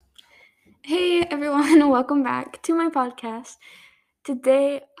Hey everyone, welcome back to my podcast.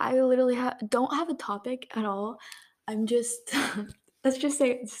 Today I literally don't have a topic at all. I'm just let's just say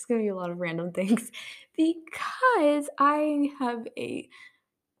it's just gonna be a lot of random things because I have a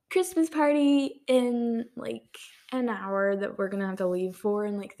Christmas party in like an hour that we're gonna have to leave for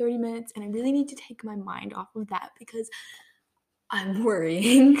in like 30 minutes, and I really need to take my mind off of that because I'm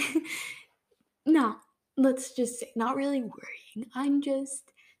worrying. No, let's just say not really worrying. I'm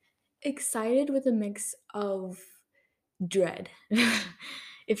just excited with a mix of dread.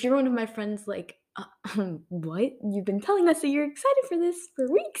 If you're one of my friends, like, what? You've been telling us that you're excited for this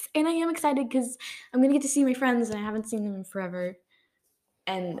for weeks, and I am excited because I'm gonna get to see my friends, and I haven't seen them in forever,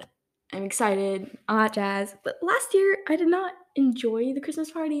 and I'm excited, all that jazz. But last year, I did not enjoy the Christmas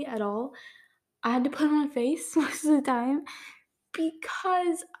party at all. I had to put on a face most of the time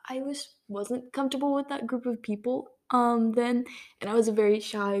because I wasn't comfortable with that group of people then, and I was a very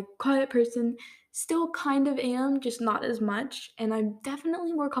shy, quiet person. Still kind of am, just not as much, and I'm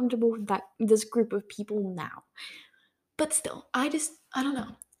definitely more comfortable with this group of people now. But still, I don't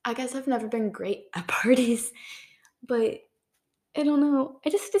know. I guess I've never been great at parties, but I don't know. I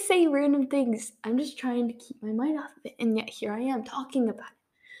just have to say random things. I'm just trying to keep my mind off of it, and yet here I am talking about it.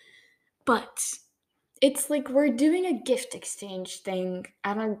 But it's like we're doing a gift exchange thing.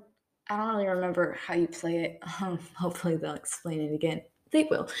 I don't really remember how you play it. Hopefully they'll explain it again. They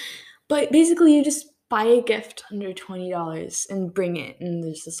will. But basically you just buy a gift under $20 and bring it, and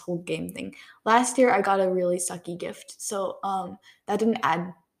there's this whole game thing. Last year I got a really sucky gift. So that didn't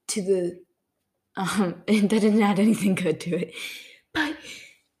add to the that didn't add anything good to it. But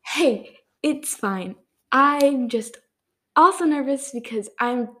hey, it's fine. I'm just also nervous because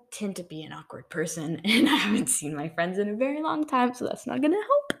I tend to be an awkward person and I haven't seen my friends in a very long time, so that's not gonna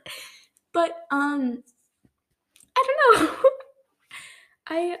help. But I don't know.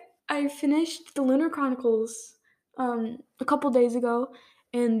 I I finished the Lunar Chronicles a couple days ago,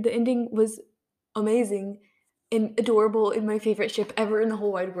 and the ending was amazing and adorable, and my favorite ship ever in the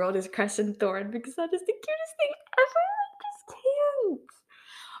whole wide world is Cress and Thorn because that is the cutest thing ever. I just can't.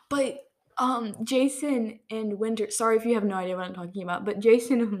 But Jason and Winter, sorry if you have no idea what I'm talking about, but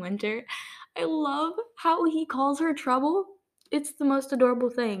Jason and Winter, I love how he calls her Trouble. It's the most adorable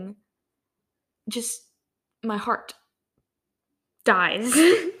thing. Just my heart dies.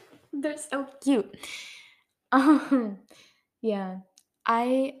 They're so cute. Um, yeah.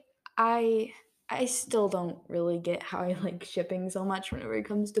 I I I still don't really get how I like shipping so much whenever it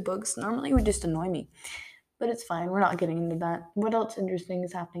comes to books. Normally it would just annoy me. But it's fine. We're not getting into that. What else interesting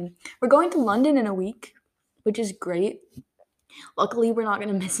is happening? We're going to London in a week, which is great. Luckily, we're not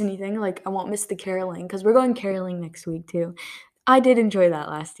going to miss anything. Like, I won't miss the caroling because we're going caroling next week too. I did enjoy that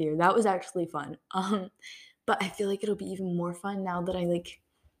last year. That was actually fun. But I feel like it'll be even more fun now that I like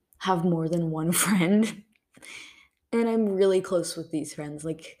have more than one friend, and I'm really close with these friends.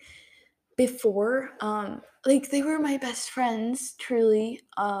 Like before, like they were my best friends, truly.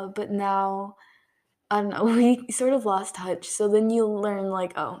 But now I don't know, we sort of lost touch. So then you learn,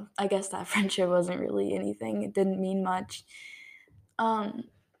 like, oh, I guess that friendship wasn't really anything. It didn't mean much. Um,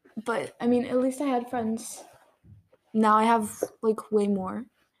 but I mean, at least I had friends. Now I have like way more.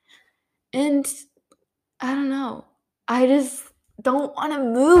 And I don't know. I just don't want to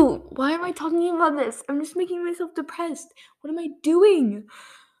move. Why am I talking about this? I'm just making myself depressed. What am I doing?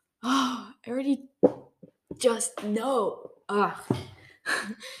 Oh, I already just know. Ugh.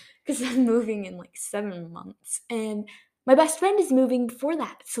 Because I'm moving in like 7 months, and my best friend is moving before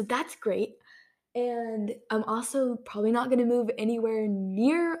that, so that's great. And I'm also probably not going to move anywhere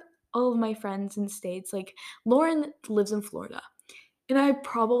near all of my friends in states. Like Lauren lives in Florida, and I'm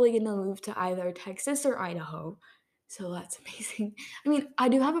probably going to move to either Texas or Idaho. So that's amazing. I mean, I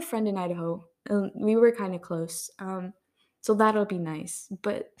do have a friend in Idaho, and we were kind of close. So that'll be nice,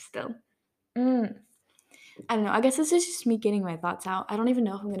 but still. Mm. I don't know. I guess this is just me getting my thoughts out. I don't even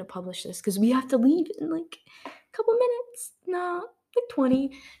know if I'm gonna publish this because we have to leave in like a couple minutes. No, like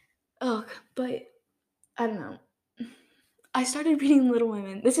 20. Ugh, but I don't know. I started reading Little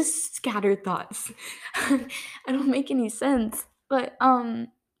Women. This is scattered thoughts. I don't make any sense, but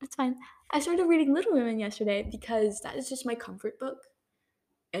it's fine. I started reading Little Women yesterday because that is just my comfort book,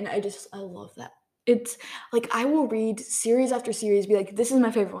 and I love that. It's like I will read series after series, be like, this is my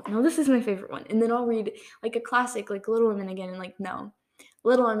favorite one. No, this is my favorite one. And then I'll read like a classic like Little Women again, and like, no.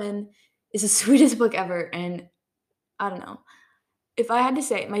 Little Women is the sweetest book ever, and I don't know. If I had to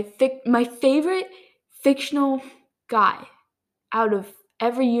say my favorite fictional guy out of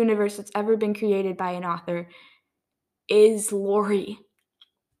every universe that's ever been created by an author is Laurie.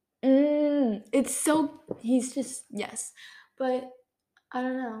 It's so he's just yes. But I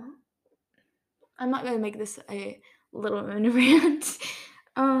don't know. I'm not gonna make this a little mini rant.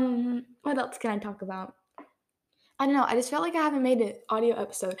 What else can I talk about? I don't know. I just felt like I haven't made an audio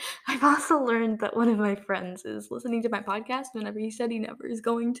episode. I've also learned that one of my friends is listening to my podcast whenever he said he never is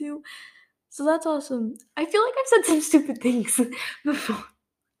going to. So that's awesome. I feel like I've said some stupid things before.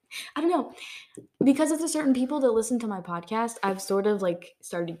 I don't know. Because of the certain people that listen to my podcast, I've sort of like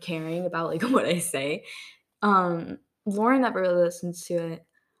started caring about like what I say. Lauren never really listens to it.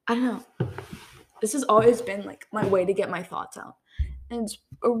 I don't know. This has always been like my way to get my thoughts out. And it's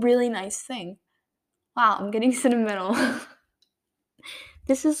a really nice thing. Wow, I'm getting sentimental.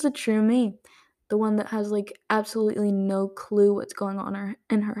 This is the true me. The one that has like absolutely no clue what's going on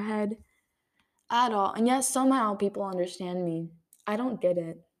in her head at all. And yet somehow people understand me. I don't get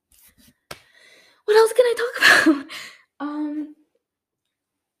it. What else can I talk about?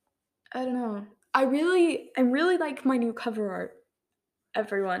 I don't know. I really like my new cover art,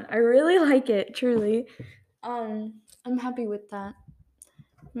 everyone. I really like it, truly. I'm happy with that.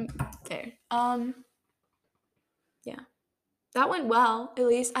 There. Yeah. That went well, at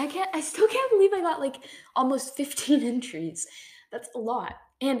least. I still can't believe I got like almost 15 entries. That's a lot.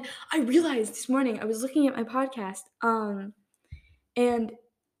 And I realized this morning I was looking at my podcast, and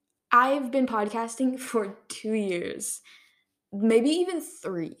I've been podcasting for 2 years, maybe even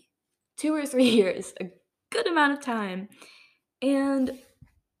 2 or 3 years, a good amount of time. And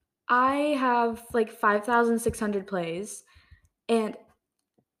I have like 5,600 plays, and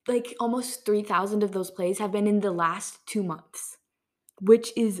like almost 3,000 of those plays have been in the last 2 months,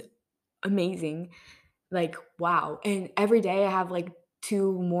 which is amazing. Like, wow. And every day I have like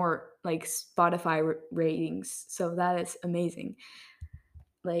 2 more like Spotify ratings. So that is amazing.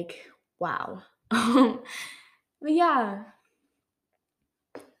 Like, wow. But yeah,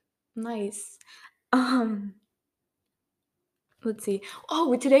 nice. Um, let's see.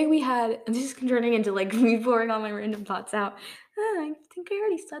 Oh, today we had, and this is turning into like me pouring all my random thoughts out. I think I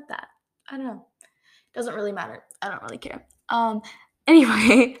already said that. I don't know. Doesn't really matter. I don't really care.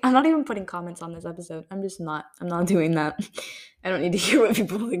 Anyway, I'm not even putting comments on this episode. I'm not doing that. I don't need to hear what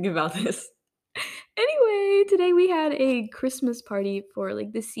people think about this. Anyway, today we had a Christmas party for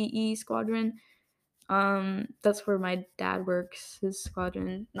like the CE squadron. That's where my dad works, his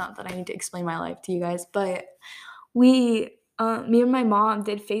squadron. Not that I need to explain my life to you guys, but me and my mom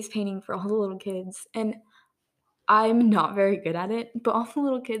did face painting for all the little kids, and I'm not very good at it, but all the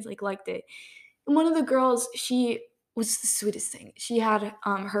little kids like liked it. And one of the girls, she was the sweetest thing. She had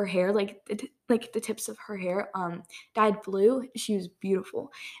her hair, like the tips of her hair dyed blue. She was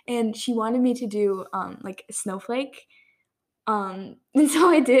beautiful, and she wanted me to do like a snowflake. And so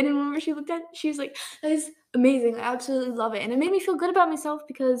I did, and whenever she looked at it, she was like, "That is amazing! I absolutely love it," and it made me feel good about myself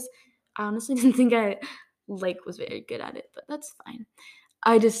because I honestly didn't think I like was very good at it, but that's fine.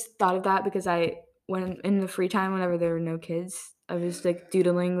 I just thought of that because when in the free time, whenever there were no kids, I was like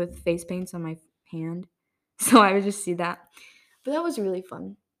doodling with face paints on my hand. So I would just see that. But that was really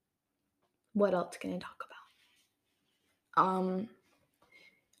fun. What else can I talk about?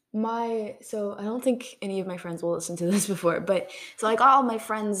 So I don't think any of my friends will listen to this before, but so like all my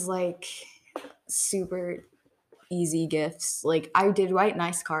friends like super easy gifts. Like I did write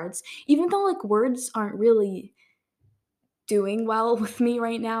nice cards, even though like words aren't really doing well with me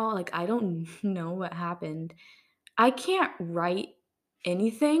right now. Like I don't know what happened. I can't write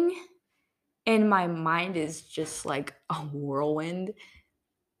anything, and my mind is just like a whirlwind,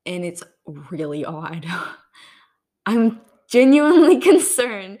 and it's really odd. I'm genuinely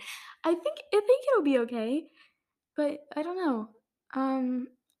concerned. I think it'll be okay, but I don't know. Um,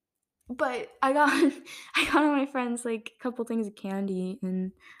 but I got I got all my friends like a couple things of candy,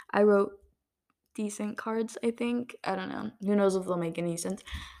 and I wrote decent cards. I think I don't know. Who knows if they'll make any sense.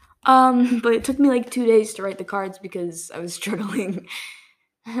 But it took me like 2 days to write the cards because I was struggling.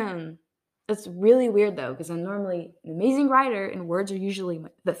 That's really weird though, because I'm normally an amazing writer, and words are usually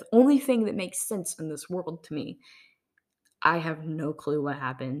the only thing that makes sense in this world to me. I have no clue what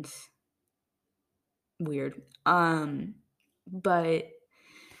happened. Weird. But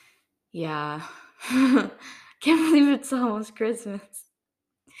yeah. Can't believe it's almost Christmas.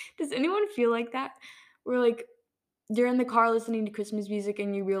 Does anyone feel like that? Where like you're in the car listening to Christmas music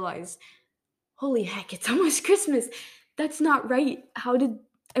and you realize, holy heck, it's almost Christmas. That's not right. How did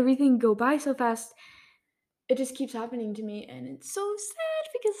everything go by so fast? It just keeps happening to me, and it's so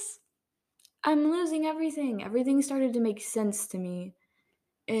sad because I'm losing everything. Everything started to make sense to me,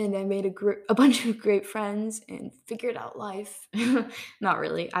 and I made a bunch of great friends and figured out life. Not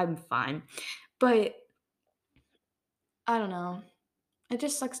really. I'm fine. But I don't know. It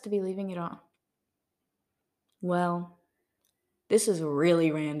just sucks to be leaving it all. Well, this is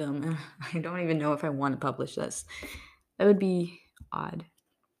really random, and I don't even know if I want to publish this. That would be odd.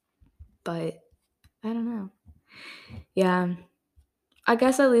 But I don't know. Yeah. I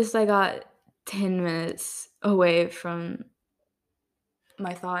guess at least I got 10 minutes away from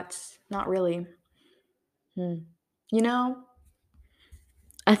my thoughts. Not really. You know,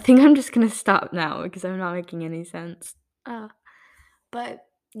 I think I'm just gonna stop now because I'm not making any sense. Uh, but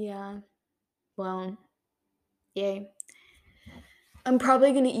yeah, well, yay. I'm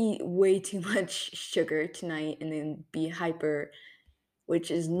probably gonna eat way too much sugar tonight and then be hyper,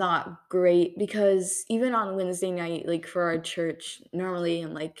 which is not great because even on Wednesday night, like for our church, normally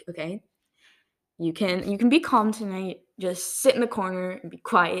I'm like, okay, you can be calm tonight. Just sit in the corner and be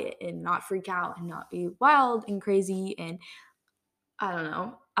quiet and not freak out and not be wild and crazy and I don't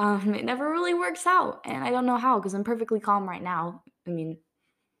know. It never really works out, and I don't know how because I'm perfectly calm right now. I mean,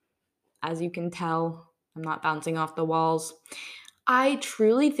 as you can tell, I'm not bouncing off the walls. I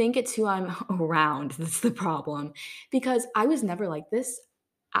truly think it's who I'm around that's the problem because I was never like this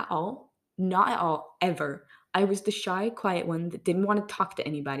at all. Not at all, ever. I was the shy, quiet one that didn't want to talk to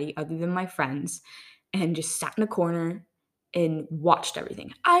anybody other than my friends and just sat in a corner and watched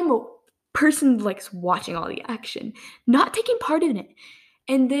everything. I'm a person that likes watching all the action, not taking part in it.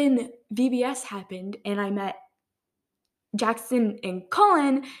 And then VBS happened, and I met Jackson and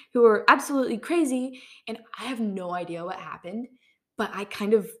Colin, who were absolutely crazy, and I have no idea what happened, but I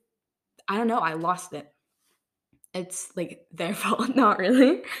don't know, I lost it. It's like their fault, not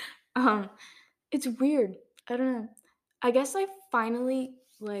really. Um, it's weird. I don't know. I guess I finally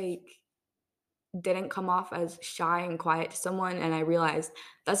like didn't come off as shy and quiet to someone and I realized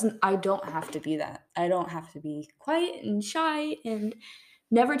I don't have to be that. I don't have to be quiet and shy and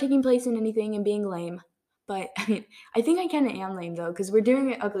never taking place in anything and being lame. But I mean, I think I kind of am lame though because we're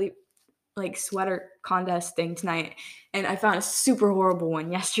doing an ugly like sweater contest thing tonight and I found a super horrible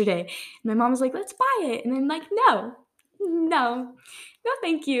one yesterday. And my mom was like, "Let's buy it." And I'm like, "No. No. No,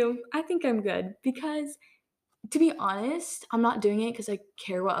 thank you. I think I'm good because to be honest, I'm not doing it because I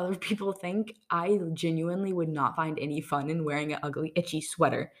care what other people think. I genuinely would not find any fun in wearing an ugly, itchy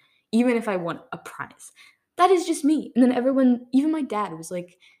sweater, even if I won a prize. That is just me. And then everyone, even my dad, was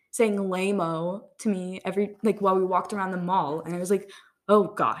like saying lame-o to me every like while we walked around the mall, and I was like, oh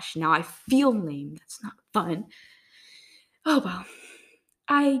gosh, now I feel lame. That's not fun. Oh well.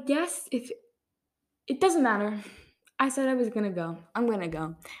 I guess if it doesn't matter. I said I was gonna go. I'm gonna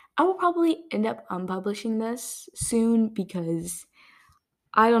go. I will probably end up unpublishing this soon because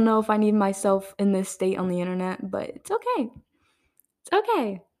I don't know if I need myself in this state on the internet, but it's okay. It's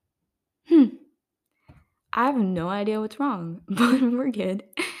okay. I have no idea what's wrong, but we're good.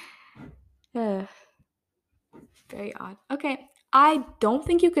 Uh, very odd. Okay, I don't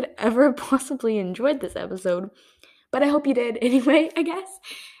think you could ever possibly enjoyed this episode, but I hope you did anyway, I guess.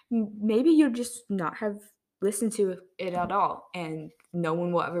 Maybe you just not have listened to it at all, and no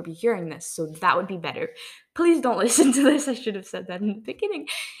one will ever be hearing this, so that would be better. Please don't listen to this. I should have said that in the beginning.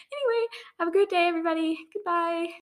 Anyway, have a great day, everybody. Goodbye.